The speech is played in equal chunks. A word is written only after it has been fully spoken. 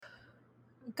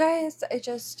Guys,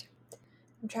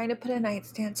 I'm trying to put a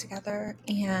nightstand together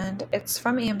and it's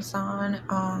from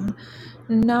Amazon.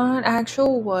 Not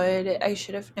actual wood. I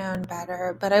should have known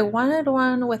better, but I wanted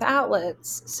one with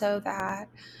outlets so that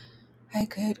I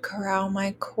could corral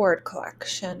my cord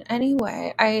collection.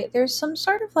 Anyway, I there's some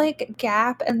sort of like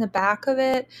gap in the back of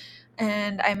it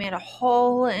and I made a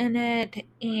hole in it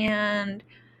and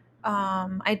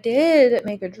I did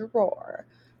make a drawer.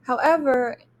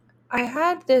 However, I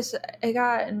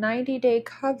got 90-day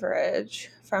coverage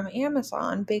from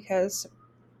Amazon because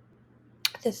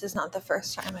this is not the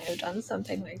first time I have done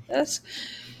something like this.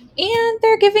 And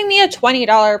they're giving me a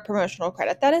 $20 promotional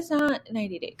credit. That is not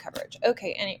 90-day coverage.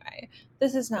 Okay, anyway,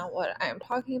 this is not what I am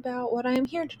talking about. What I am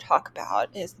here to talk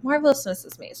about is Marvelous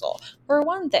Mrs. Maisel. For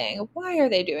one thing, why are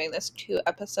they doing this 2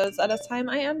 episodes at a time?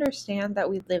 I understand that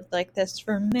we lived like this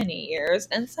for many years,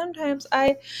 and sometimes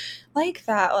I like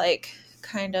that, like,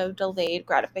 kind of delayed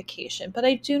gratification, but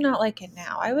I do not like it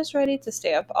now. I was ready to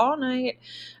stay up all night.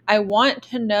 I want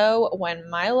to know when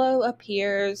Milo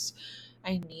appears.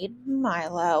 I need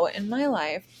Milo in my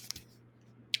life.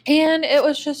 And it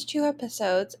was just 2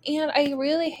 episodes. And I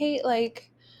really hate, like,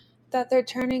 that they're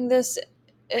turning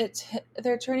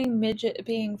Midget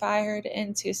being fired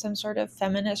into some sort of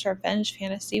feminist revenge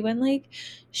fantasy when, like,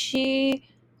 she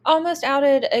almost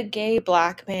outed a gay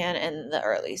black man in the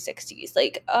early 60s.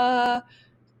 Like,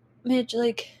 Midge,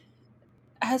 like,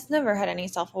 has never had any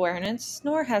self-awareness,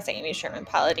 nor has Amy Sherman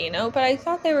Palladino, but I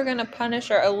thought they were going to punish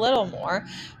her a little more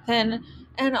than.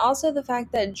 And also the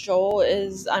fact that Joel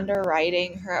is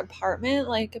underwriting her apartment,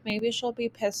 like, maybe she'll be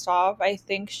pissed off. I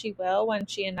think she will when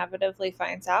she inevitably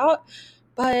finds out.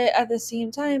 But at the same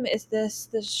time, is this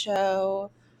the show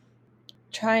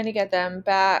trying to get them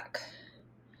back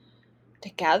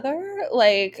together?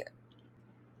 Like,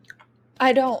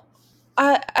 I don't.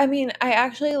 I mean, I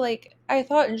actually, like, I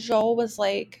thought Joel was,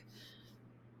 like,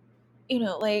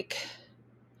 like,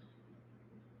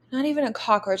 not even a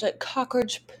cockroach, like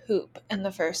cockroach poop in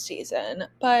the first season.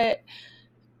 But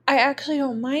I actually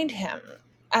don't mind him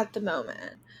at the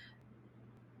moment.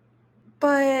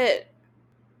 But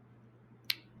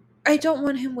I don't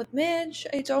want him with Midge.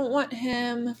 I don't want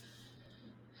him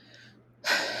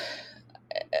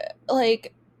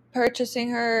like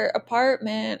purchasing her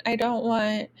apartment. I don't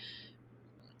want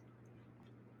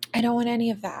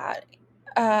any of that.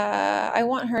 I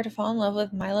want her to fall in love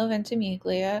with Milo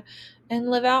Ventimiglia and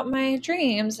live out my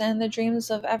dreams and the dreams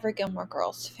of every Gilmore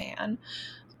Girls fan.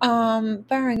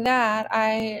 Barring that,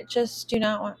 I just do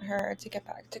not want her to get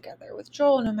back together with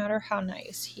Joel, no matter how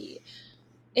nice he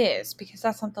is, because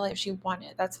that's not the life she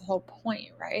wanted. That's the whole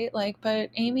point, right? Like, but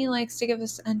Amy likes to give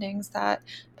us endings that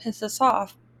piss us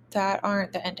off, that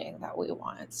aren't the ending that we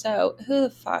want. So who the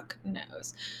fuck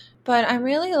knows? But I'm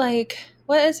really like,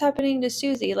 what is happening to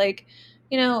Susie? Like,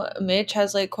 Mitch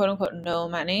has, like, quote unquote no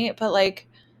money, but, like,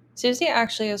 Susie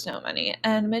actually has no money,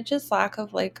 and Mitch's lack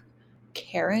of, like,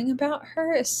 caring about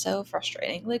her is so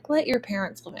frustrating. Like, let your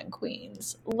parents live in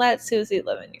Queens. Let Susie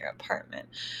live in your apartment.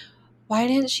 Why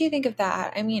didn't she think of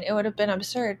that? I mean, it would have been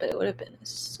absurd, but it would have been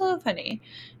so funny.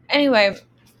 Anyway,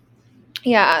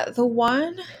 yeah, the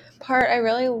one part I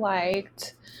really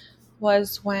liked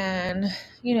was when,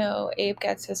 Abe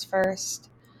gets his first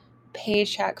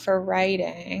paycheck for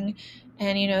writing,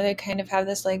 and, they kind of have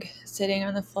this, like, sitting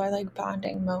on the floor, like,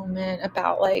 bonding moment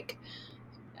about, like,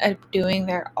 doing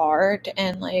their art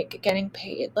and, like, getting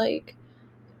paid, like,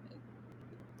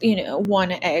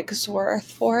 1 egg's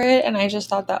worth for it. And I just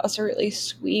thought that was a really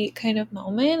sweet kind of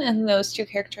moment. And those two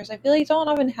characters, I feel like, don't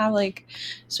often have, like,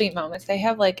 sweet moments. They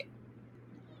have, like,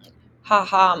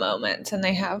 haha moments, and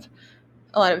they have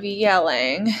a lot of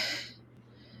yelling.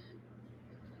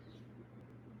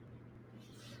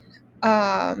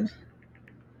 Um,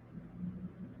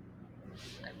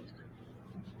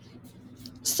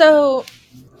 so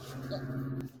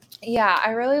yeah,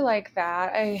 I really like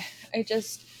that. I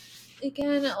just,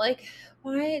 again, like,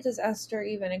 why does Esther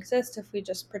even exist if we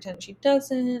just pretend she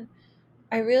doesn't?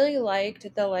 I really liked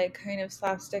the, like, kind of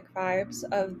slapstick vibes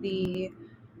of the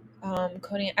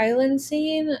Coney Island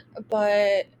scene,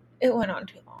 but it went on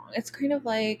too long. It's kind of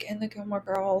like in the Gilmore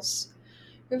Girls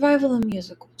revival of the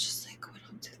musical, just, like, went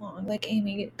on too long. Like,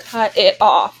 Amy, cut it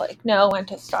off. Like, know when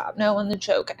to stop. Know when the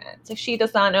joke ends. If she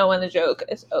does not know when the joke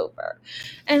is over,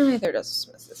 and neither does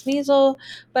Mrs. Maisel.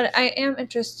 But I am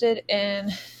interested in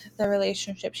the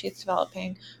relationship she's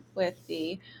developing with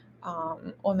the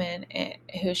woman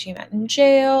who she met in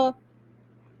jail.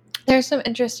 There's some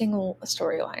interesting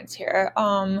storylines here.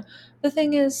 The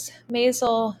thing is,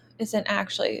 Maisel isn't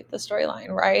actually the storyline,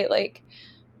 right? Like,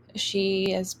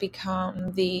 she has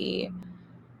become the,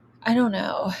 I don't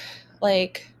know,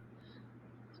 like,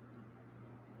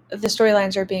 the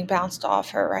storylines are being bounced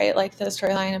off her, right? Like the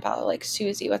storyline about like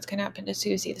Susie, what's going to happen to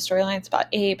Susie. The storylines about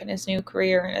Abe and his new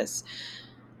career and his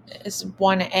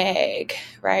one egg,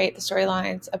 right? The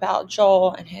storylines about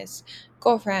Joel and his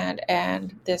girlfriend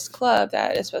and this club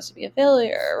that is supposed to be a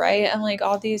failure, right? And like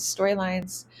all these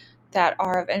storylines that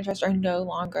are of interest are no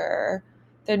longer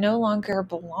belong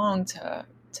to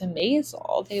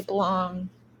Maisel. They belong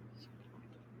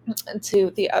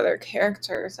to the other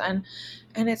characters, and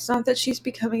it's not that she's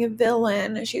becoming a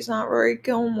villain. She's not Rory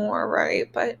Gilmore, right?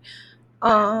 But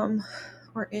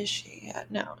or is she? Yeah,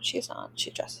 no, she's not. She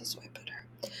dresses way better.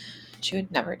 She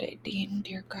would never date Dean,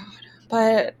 dear God.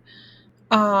 But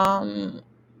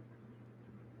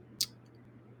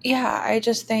yeah, I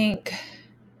just think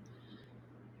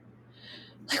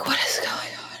like what is going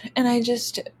on? And I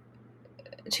just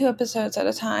 2 episodes at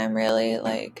a time, really.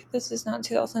 Like this is not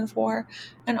 2004.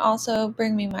 And also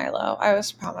bring me Milo. I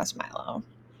was promised Milo.